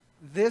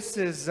This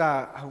is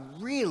a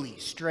really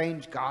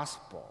strange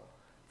gospel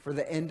for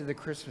the end of the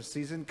Christmas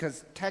season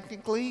because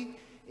technically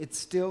it's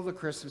still the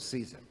Christmas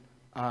season.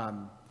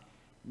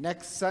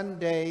 Next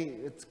Sunday,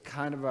 it's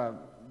kind of a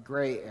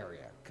gray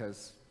area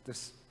because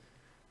this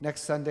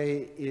next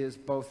Sunday is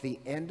both the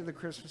end of the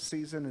Christmas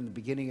season and the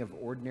beginning of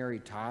ordinary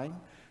time.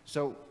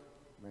 So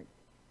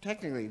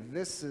technically,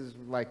 this is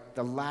like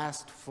the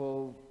last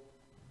full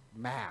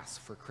Mass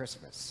for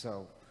Christmas.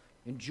 So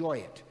enjoy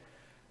it.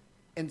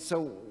 And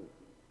so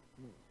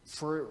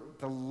for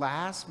the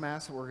last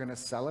Mass that we're going to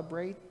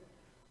celebrate,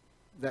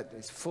 that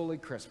is fully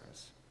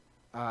Christmas,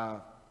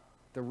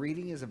 the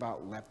reading is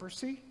about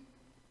leprosy.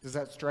 Does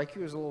that strike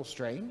you as a little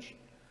strange?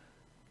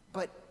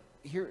 But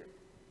here,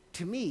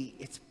 to me,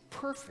 it's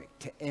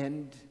perfect to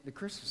end the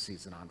Christmas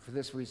season on for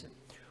this reason.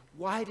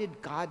 Why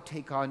did God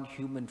take on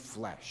human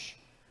flesh?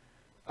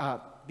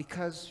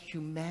 Because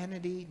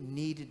humanity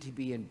needed to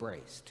be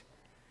embraced.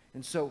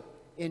 And so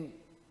in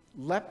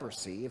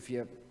leprosy,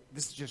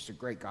 this is just a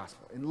great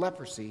gospel. In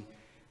leprosy,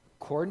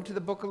 according to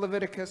the book of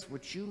Leviticus,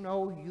 which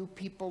you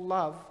people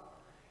love,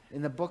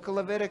 in the book of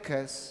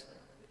Leviticus,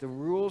 the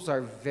rules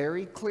are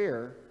very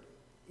clear.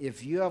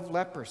 If you have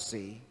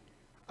leprosy,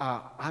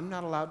 I'm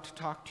not allowed to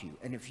talk to you.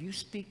 And if you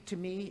speak to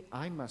me,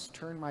 I must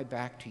turn my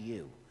back to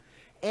you.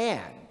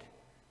 And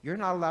you're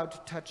not allowed to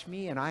touch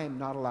me, and I am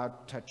not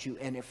allowed to touch you.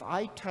 And if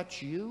I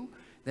touch you,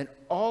 then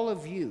all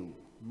of you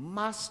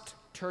must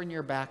turn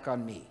your back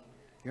on me.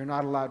 You're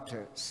not allowed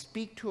to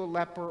speak to a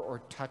leper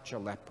or touch a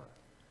leper.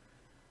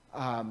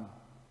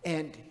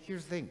 And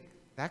here's the thing.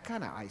 That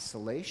kind of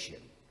isolation,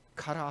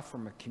 cut off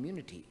from a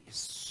community, is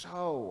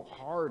so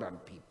hard on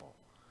people.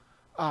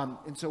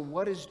 And so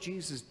what does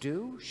Jesus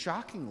do?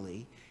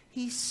 Shockingly,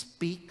 he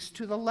speaks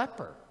to the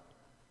leper.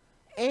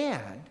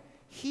 And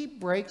he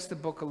breaks the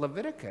book of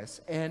Leviticus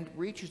and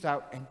reaches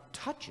out and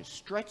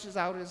stretches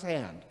out his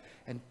hand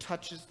and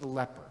touches the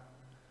leper.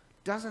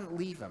 Doesn't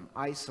leave him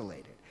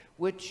isolated,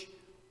 which,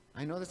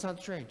 I know that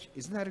sounds strange.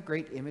 Isn't that a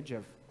great image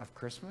of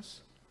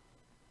Christmas?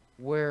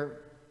 Where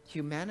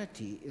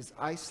humanity is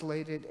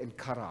isolated and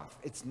cut off.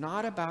 It's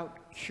not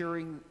about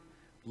curing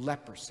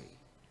leprosy.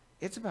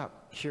 It's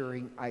about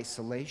curing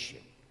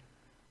isolation.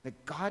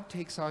 That God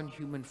takes on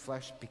human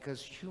flesh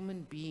because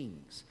human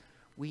beings,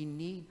 we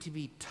need to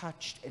be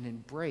touched and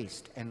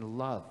embraced and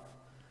loved.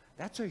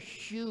 That's a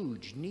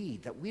huge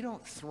need that we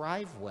don't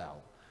thrive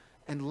well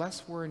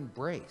unless we're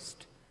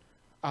embraced.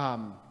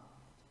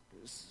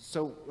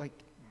 So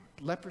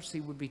leprosy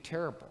would be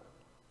terrible.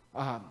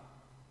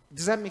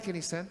 Does that make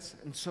any sense?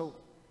 And so,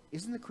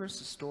 isn't the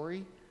Christmas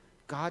story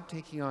God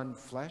taking on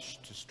flesh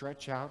to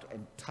stretch out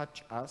and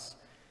touch us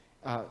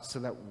so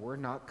that we're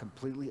not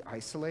completely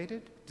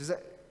isolated? Does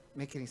that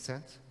make any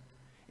sense?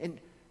 And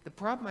the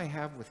problem I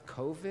have with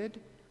COVID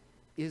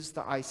is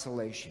the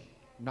isolation,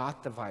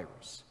 not the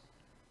virus.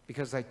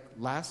 Because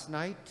last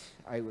night,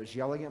 I was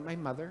yelling at my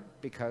mother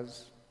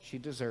because she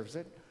deserves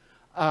it.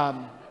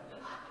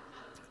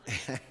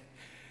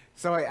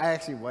 So I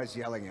actually was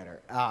yelling at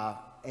her.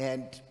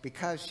 And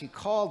because she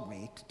called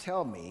me to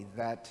tell me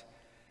that,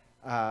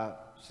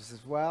 she says,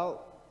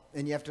 well,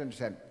 and you have to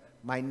understand,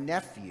 my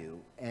nephew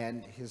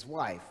and his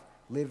wife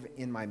live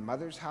in my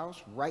mother's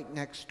house right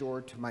next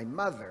door to my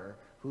mother,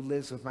 who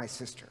lives with my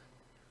sister.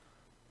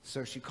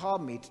 So she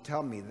called me to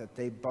tell me that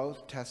they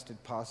both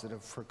tested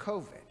positive for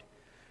COVID.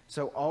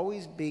 So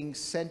always being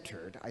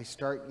centered, I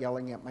start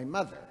yelling at my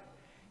mother.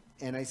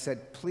 And I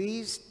said,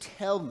 please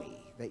tell me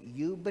that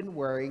you've been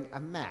wearing a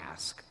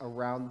mask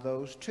around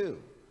those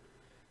two.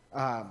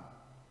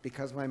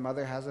 Because my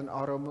mother has an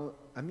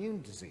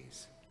autoimmune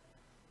disease.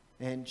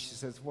 And she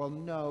says, well,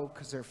 no,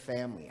 because they're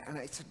family. And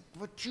I said,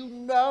 but you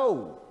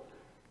know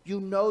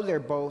they're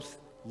both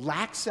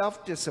lack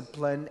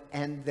self-discipline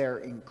and they're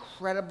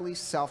incredibly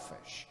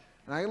selfish.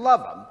 And I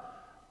love them,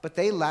 but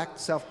they lack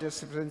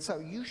self-discipline. So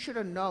you should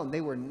have known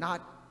they were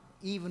not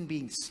even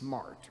being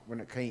smart when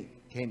it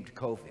came to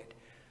COVID.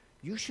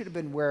 You should have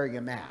been wearing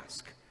a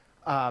mask.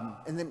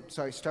 And then,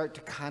 so I start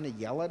to kind of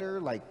yell at her,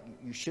 like,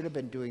 you should have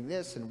been doing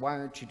this, and why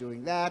aren't you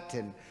doing that?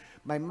 And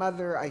my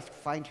mother, I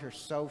find her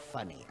so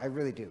funny. I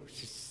really do.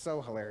 She's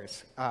so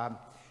hilarious. And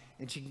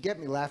she can get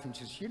me laughing.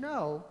 She says,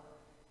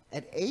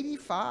 at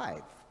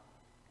 85,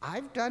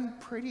 I've done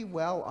pretty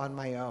well on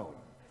my own.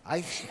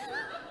 I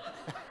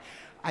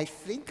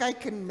think I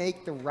can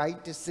make the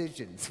right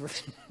decisions for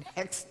the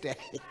next day.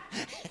 And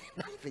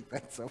I think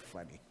that's so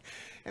funny.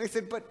 And I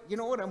said, but you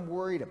know what I'm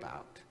worried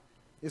about?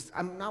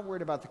 I'm not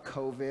worried about the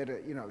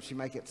COVID, she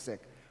might get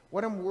sick.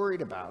 What I'm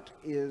worried about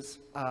is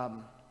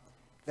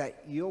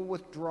that you'll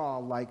withdraw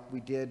like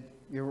we did,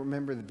 you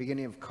remember the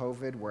beginning of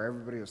COVID where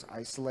everybody was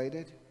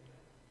isolated?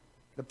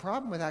 The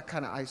problem with that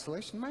kind of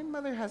isolation, my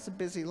mother has a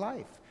busy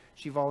life.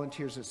 She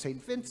volunteers at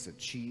St.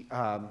 Vincent. She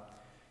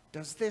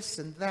does this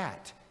and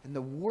that. And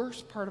the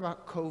worst part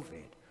about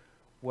COVID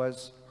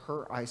was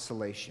her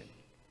isolation,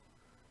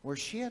 where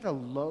she had a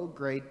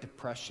low-grade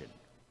depression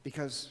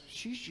because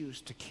she's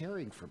used to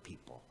caring for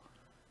people.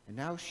 And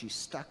now she's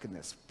stuck in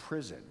this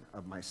prison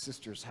of my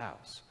sister's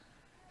house.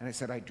 And I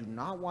said, I do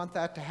not want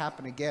that to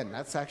happen again.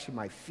 That's actually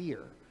my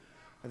fear,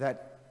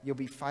 that you'll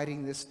be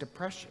fighting this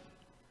depression.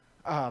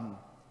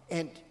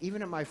 And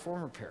even at my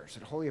former parish,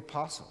 at Holy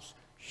Apostles,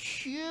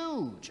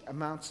 huge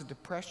amounts of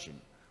depression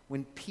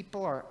when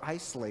people are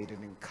isolated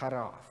and cut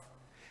off.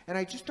 And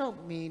I just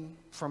don't mean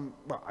from,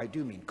 well, I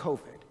do mean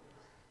COVID,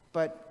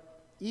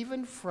 but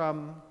even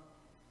from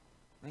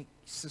like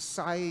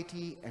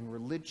society and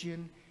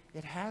religion,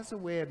 it has a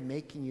way of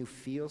making you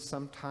feel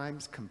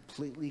sometimes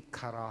completely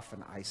cut off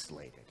and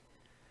isolated.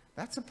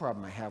 That's a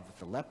problem I have with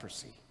the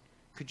leprosy.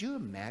 Could you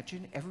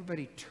imagine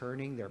everybody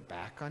turning their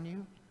back on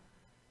you?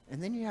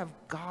 And then you have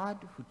God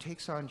who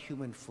takes on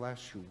human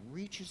flesh, who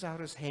reaches out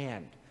his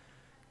hand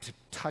to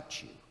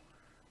touch you.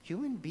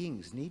 Human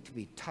beings need to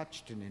be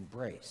touched and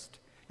embraced.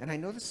 And I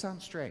know this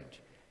sounds strange.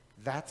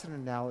 That's an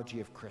analogy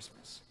of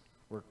Christmas,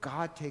 where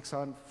God takes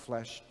on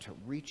flesh to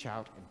reach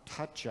out and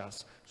touch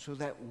us so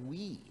that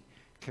we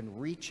can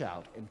reach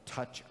out and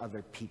touch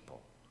other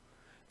people.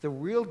 The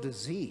real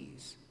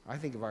disease, I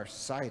think, of our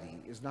society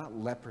is not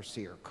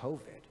leprosy or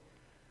COVID.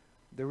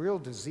 The real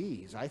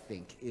disease, I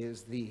think,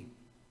 is the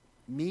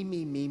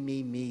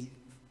me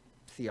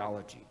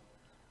theology.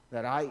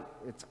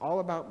 It's all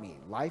about me.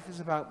 Life is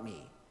about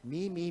me.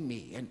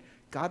 Me. And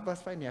God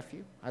bless my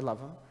nephew. I love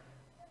him.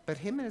 But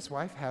him and his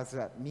wife has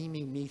that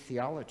me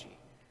theology.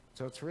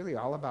 So it's really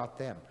all about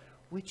them,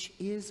 which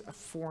is a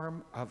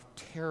form of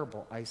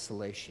terrible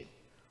isolation.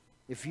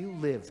 If you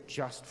live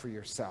just for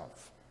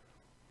yourself,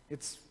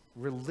 it's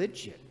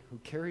religion who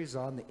carries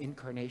on the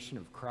incarnation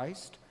of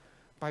Christ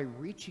by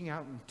reaching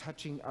out and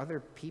touching other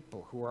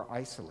people who are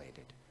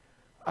isolated.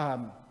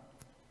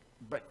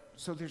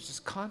 So there's this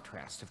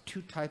contrast of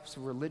two types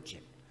of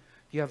religion.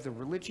 You have the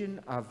religion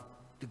of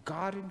the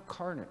God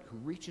incarnate who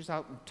reaches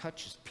out and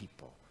touches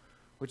people,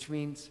 which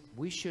means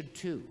we should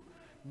too.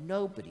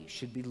 Nobody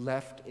should be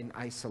left in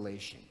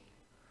isolation.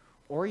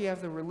 Or you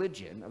have the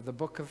religion of the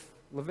book of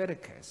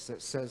Leviticus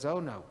that says, oh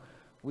no,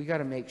 we got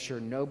to make sure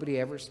nobody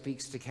ever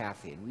speaks to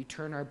Kathy, and we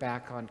turn our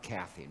back on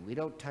Kathy, and we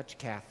don't touch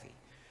Kathy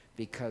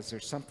because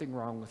there's something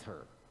wrong with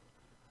her.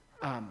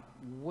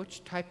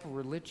 Which type of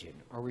religion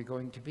are we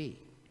going to be?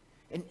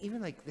 And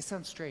even like, this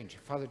sounds strange.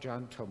 Father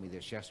John told me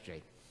this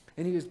yesterday,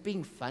 and he was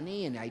being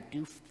funny, and I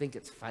do think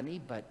it's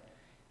funny, but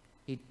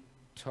he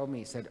told me,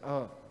 he said,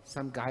 oh,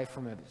 some guy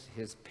from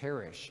his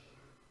parish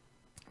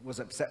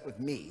was upset with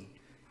me.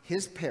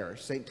 His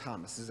parish, St.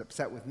 Thomas, is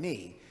upset with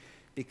me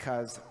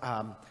because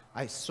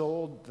I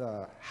sold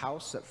the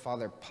house that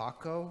Father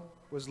Paco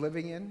was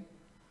living in.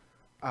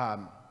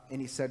 And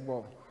he said,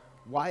 well,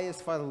 why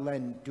is Father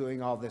Len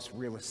doing all this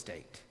real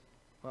estate?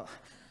 Well,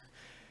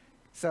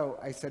 so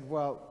I said,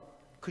 well,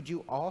 could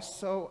you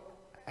also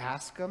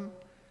ask him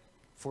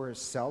for his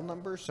cell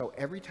number, so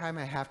every time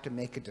I have to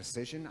make a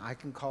decision, I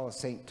can call a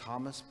St.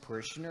 Thomas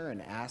parishioner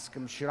and ask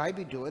him, should I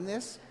be doing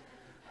this?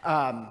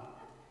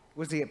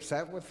 Was he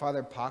upset with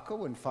Father Paco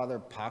when Father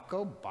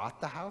Paco bought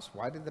the house?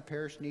 Why did the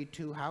parish need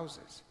two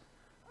houses?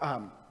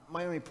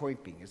 My only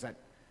point being is that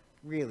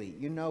really,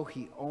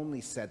 he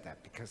only said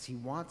that because he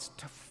wants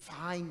to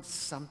find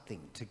something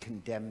to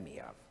condemn me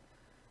of.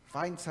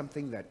 Find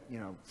something that,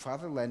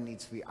 Father Len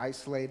needs to be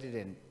isolated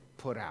and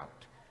put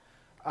out.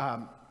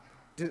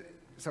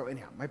 So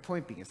anyhow, my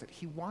point being is that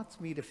he wants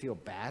me to feel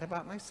bad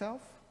about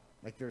myself,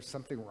 like there's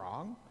something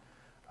wrong.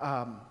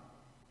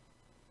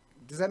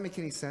 Does that make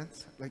any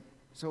sense?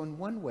 So in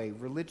one way,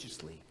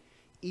 religiously,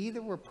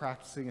 either we're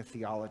practicing a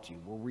theology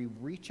where we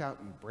reach out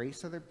and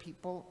embrace other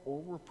people, or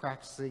we're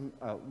practicing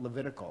a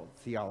Levitical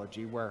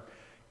theology where,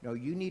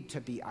 you need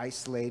to be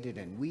isolated,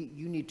 and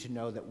you need to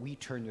know that we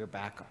turn our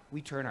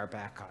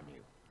back on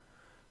you.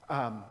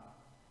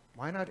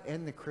 Why not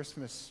end the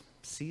Christmas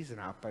season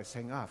out by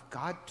saying, if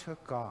God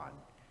took on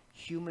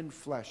human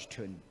flesh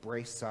to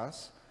embrace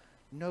us,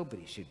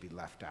 nobody should be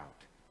left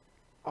out.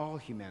 All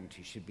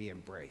humanity should be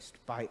embraced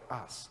by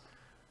us,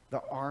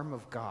 the arm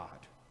of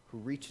God who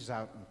reaches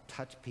out and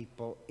touches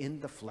people in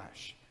the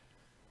flesh,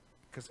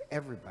 because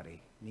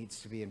everybody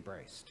needs to be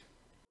embraced.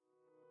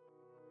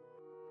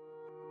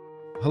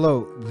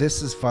 Hello,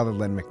 this is Father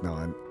Len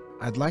McMillan.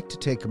 I'd like to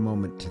take a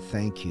moment to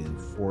thank you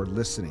for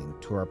listening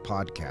to our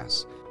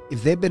podcasts.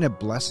 If they've been a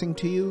blessing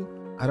to you,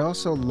 I'd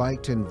also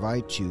like to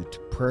invite you to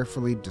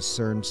prayerfully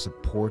discern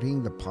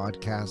supporting the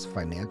podcast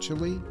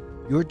financially.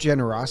 Your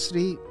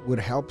generosity would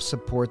help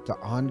support the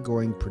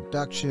ongoing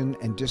production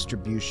and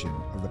distribution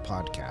of the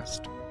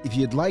podcast. If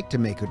you'd like to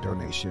make a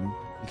donation,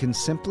 you can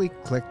simply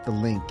click the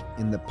link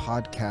in the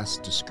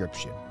podcast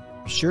description.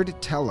 Be sure to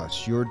tell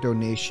us your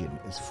donation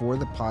is for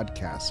the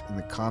podcast in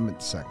the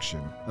comments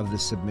section of the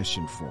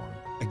submission form.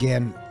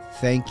 Again,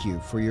 thank you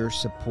for your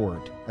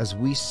support as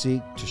we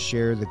seek to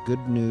share the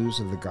good news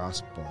of the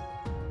gospel.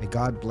 May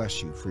God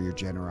bless you for your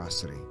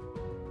generosity.